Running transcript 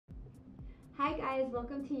Hi guys,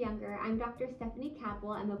 welcome to Younger. I'm Dr. Stephanie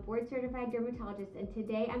Capel. I'm a board certified dermatologist, and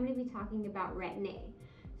today I'm going to be talking about Retin-A.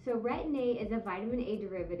 So Retin-A is a vitamin A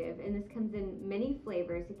derivative, and this comes in many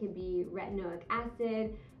flavors. It could be retinoic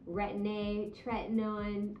acid, Retin-A,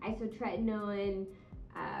 tretinoin, isotretinoin,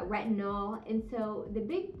 retinol. And so the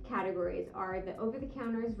big categories are the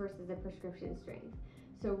over-the-counters versus the prescription strength.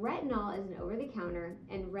 So retinol is an over-the-counter,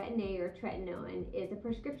 and Retin-A or tretinoin is a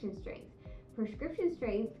prescription strength. Prescription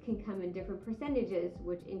strength can come in different percentages,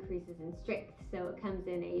 which increases in strength. So it comes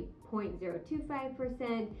in a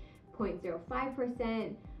 0.025%,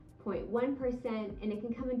 0.05%, 0.1%, and it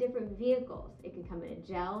can come in different vehicles. It can come in a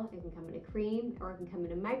gel, it can come in a cream, or it can come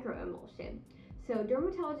in a microemulsion. So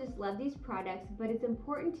dermatologists love these products, but it's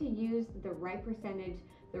important to use the right percentage,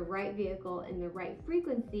 the right vehicle, and the right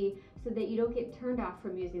frequency so that you don't get turned off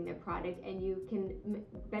from using the product and you can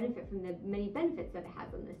benefit from the many benefits that it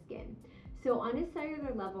has on the skin. So on a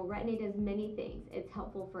cellular level, Retin-A does many things. It's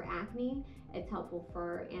helpful for acne, it's helpful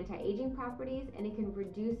for anti-aging properties, and it can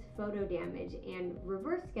reduce photodamage and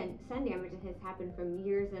reverse sun damage that has happened from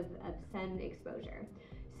years of sun exposure.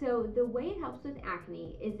 So the way it helps with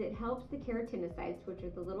acne is it helps the keratinocytes, which are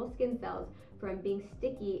the little skin cells, from being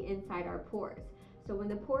sticky inside our pores. So when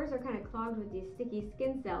the pores are kind of clogged with these sticky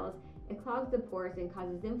skin cells, it clogs the pores and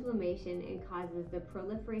causes inflammation and causes the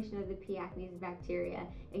proliferation of the P. acnes bacteria,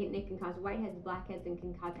 and it can cause whiteheads, blackheads, and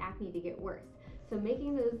can cause acne to get worse. So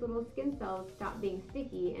making those little skin cells stop being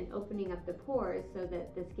sticky and opening up the pores so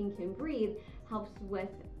that the skin can breathe helps with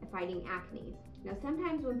fighting acne. Now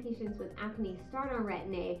sometimes when patients with acne start on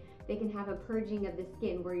Retin-A, they can have a purging of the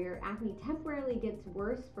skin where your acne temporarily gets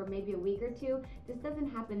worse for maybe a week or two. This doesn't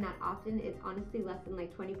happen that often. It's honestly less than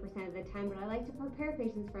like 20% of the time, but I like to prepare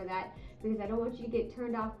patients for that because I don't want you to get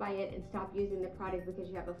turned off by it and stop using the product because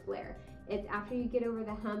you have a flare. It's after you get over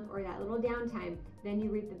the hump or that little downtime, then you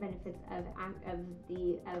reap the benefits of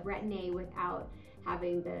the Retin-A without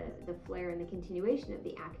having the flare and the continuation of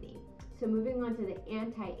the acne. So moving on to the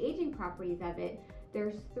anti-aging properties of it,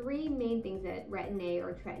 there's three main things that Retin-A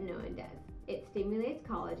or tretinoin does. It stimulates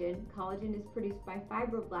collagen. Collagen is produced by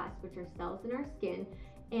fibroblasts, which are cells in our skin.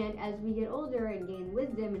 And as we get older and gain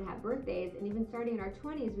wisdom and have birthdays, and even starting in our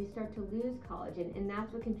 20s, we start to lose collagen, and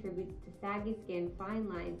that's what contributes to saggy skin, fine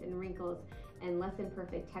lines and wrinkles, and less than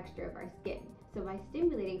perfect texture of our skin. So by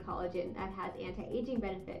stimulating collagen, that has anti-aging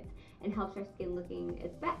benefits and helps our skin looking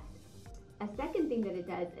its best. A second thing that it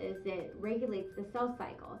does is it regulates the cell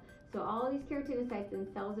cycle. So all these keratinocytes and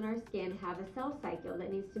cells in our skin have a cell cycle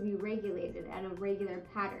that needs to be regulated at a regular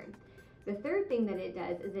pattern. The third thing that it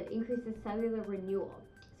does is it increases cellular renewal.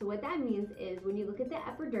 So what that means is when you look at the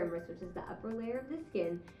epidermis, which is the upper layer of the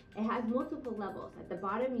skin, it has multiple levels. At the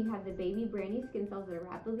bottom, you have the baby brandy skin cells that are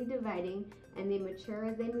rapidly dividing, and they mature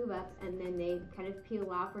as they move up, and then they kind of peel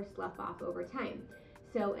off or slough off over time.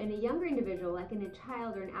 So in a younger individual, like in a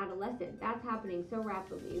child or an adolescent, that's happening so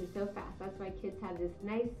rapidly and so fast. That's why kids have this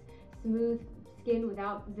nice, smooth skin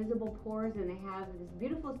without visible pores, and they have this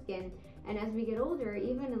beautiful skin. And as we get older,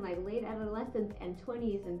 even in like late adolescence and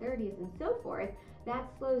 20s and 30s and so forth,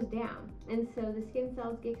 that slows down. And so the skin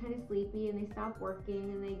cells get kind of sleepy and they stop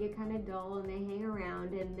working and they get kind of dull and they hang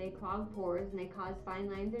around and they clog pores and they cause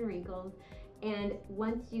fine lines and wrinkles. And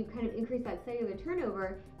once you kind of increase that cellular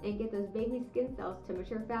turnover and get those baby skin cells to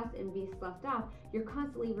mature fast and be sloughed off, you're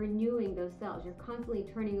constantly renewing those cells. You're constantly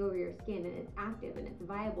turning over your skin, and it's active and it's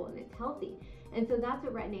viable and it's healthy. And so that's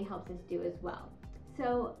what Retin-A helps us do as well.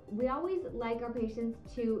 So we always like our patients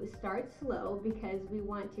to start slow because we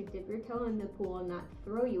want to dip your toe in the pool and not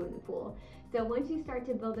throw you in the pool. So once you start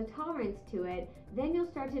to build a tolerance to it, then you'll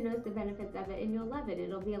start to notice the benefits of it and you'll love it.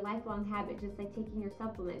 It'll be a lifelong habit, just like taking your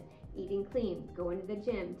supplements, eating clean, going to the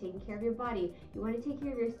gym, taking care of your body. You want to take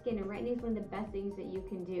care of your skin, and Retin-A is one of the best things that you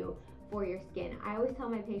can do for your skin. I always tell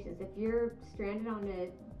my patients, if you're stranded on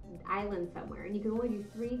an island somewhere and you can only do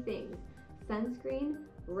three things, sunscreen,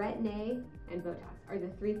 Retin-A, and Botox are the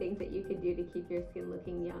three things that you can do to keep your skin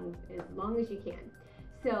looking young as long as you can.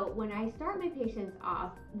 So when I start my patients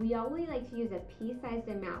off, we always like to use a pea-sized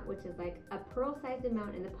amount, which is like a pearl-sized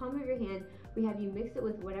amount in the palm of your hand. We have you mix it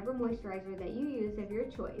with whatever moisturizer that you use of your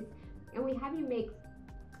choice, and we have you make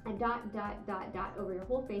a dot, dot, dot, dot over your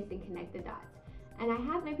whole face and connect the dots. And I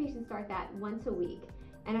have my patients start that once a week.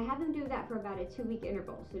 And I have them do that for about a 2-week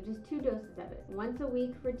interval. So just 2 doses of it, once a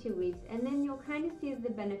week for 2 weeks. And then you'll kind of see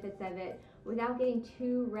the benefits of it without getting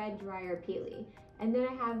too red, dry, or peely. And then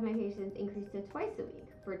I have my patients increase to twice a week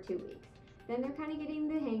for 2 weeks. Then they're kind of getting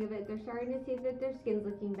the hang of it. They're starting to see that their skin's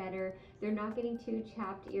looking better. They're not getting too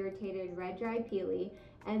chapped, irritated, red, dry, peely.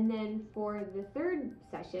 And then for the third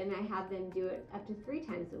session, I have them do it up to 3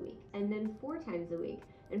 times a week, and then 4 times a week.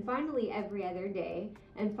 and finally every other day,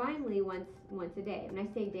 and finally once a day. When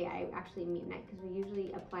I say day, I actually mean night, because we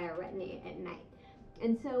usually apply our Retin-A at night.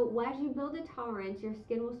 And so as you build a tolerance, your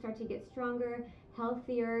skin will start to get stronger,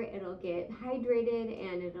 healthier, it'll get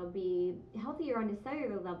hydrated, and it'll be healthier on a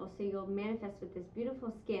cellular level, so you'll manifest with this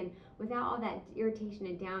beautiful skin without all that irritation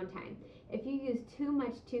and downtime. If you use too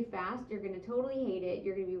much too fast, you're going to totally hate it.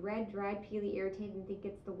 You're going to be red, dry, peely, irritated, and think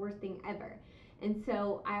it's the worst thing ever. And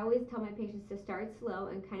so I always tell my patients to start slow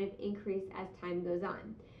and kind of increase as time goes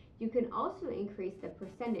on. You can also increase the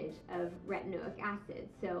percentage of retinoic acid.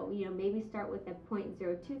 So, maybe start with a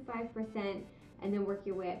 0.025% and then work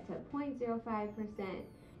your way up to 0.05%,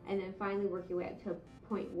 and then finally work your way up to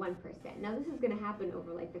 0.1%. Now this is going to happen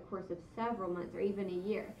over like the course of several months or even a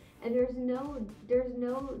year. And there's no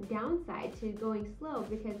downside to going slow,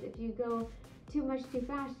 because if you go too much too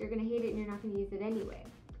fast, you're going to hate it and you're not going to use it anyway.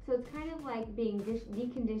 So it's kind of like being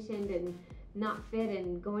deconditioned and not fit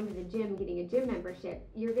and going to the gym, getting a gym membership.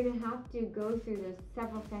 You're going to have to go through those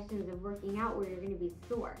several sessions of working out where you're going to be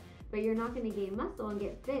sore. But you're not going to gain muscle and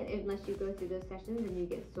get fit unless you go through those sessions and you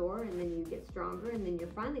get sore, and then you get stronger, and then you're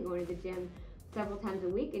finally going to the gym several times a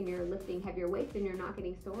week and you're lifting heavier weights and you're not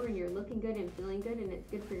getting sore and you're looking good and feeling good and it's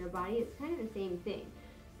good for your body. It's kind of the same thing.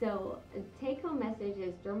 So take home message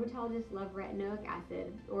is dermatologists love retinoic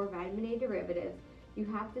acid or vitamin A derivatives. You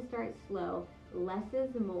have to start slow. Less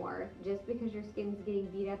is more. Just because your skin's getting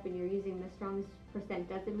beat up and you're using the strongest percent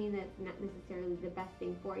doesn't mean that it's not necessarily the best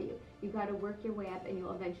thing for you. You've got to work your way up and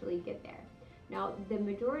you'll eventually get there. Now, the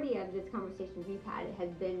majority of this conversation we've had has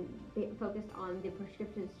been focused on the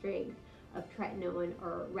prescription strength of tretinoin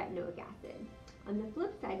or retinoic acid. On the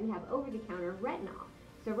flip side, we have over-the-counter retinol.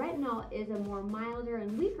 So retinol is a more milder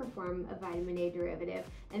and weaker form of vitamin A derivative,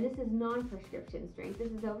 and this is non-prescription strength.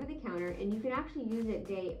 This is over-the-counter, and you can actually use it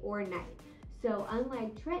day or night. So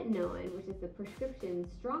unlike tretinoin, which is the prescription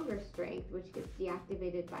stronger strength, which gets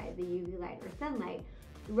deactivated by the UV light or sunlight,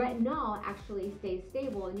 retinol actually stays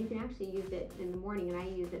stable, and you can actually use it in the morning, and I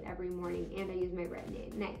use it every morning, and I use my Retin-A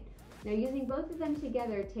at night. Now, using both of them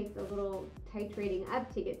together takes a little titrating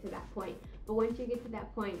up to get to that point, but once you get to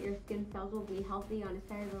that point, your skin cells will be healthy on a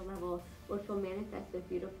cellular level, which will manifest with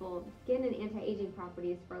beautiful skin and anti-aging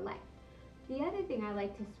properties for life. The other thing I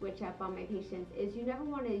like to switch up on my patients is you never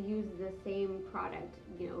want to use the same product,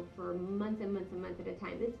 for months and months and months at a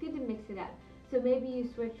time. It's good to mix it up. So maybe you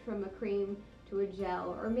switch from a cream to a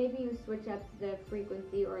gel, or maybe you switch up the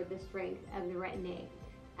frequency or the strength of the Retin-A.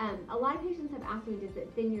 A lot of patients have asked me, does it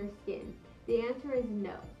thin your skin? The answer is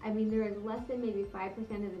no. I mean, there is less than maybe 5% of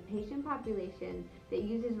the patient population that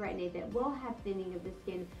uses Retin-A that will have thinning of the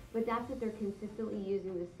skin, but that's if they're consistently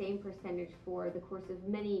using the same percentage for the course of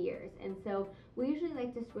many years. And so we usually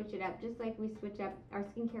like to switch it up, just like we switch up our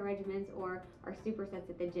skincare regimens or our supersets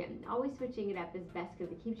at the gym. Always switching it up is best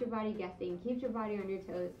because it keeps your body guessing, keeps your body on your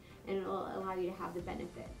toes, and it will allow you to have the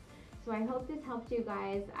benefits. So I hope this helped you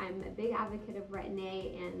guys. I'm a big advocate of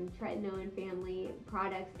Retin-A and tretinoin family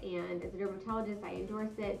products, and as a dermatologist, I endorse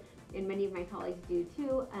it, and many of my colleagues do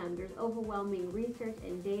too. There's overwhelming research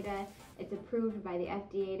and data. It's approved by the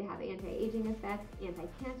FDA to have anti-aging effects,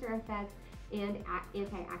 anti-cancer effects, and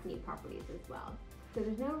anti-acne properties as well. So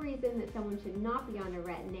there's no reason that someone should not be on a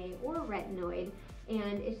Retin-A or retinoid,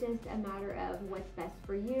 and it's just a matter of what's best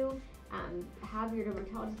for you. Have your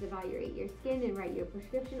dermatologist evaluate your skin and write you a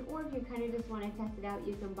prescription, or if you kind of just want to test it out,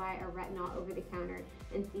 you can buy a retinol over the counter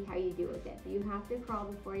and see how you do with it. But you have to crawl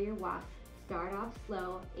before you walk. Start off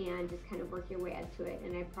slow and just kind of work your way up to it,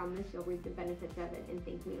 and I promise you'll reap the benefits of it and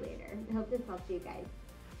thank me later. I hope this helps you guys.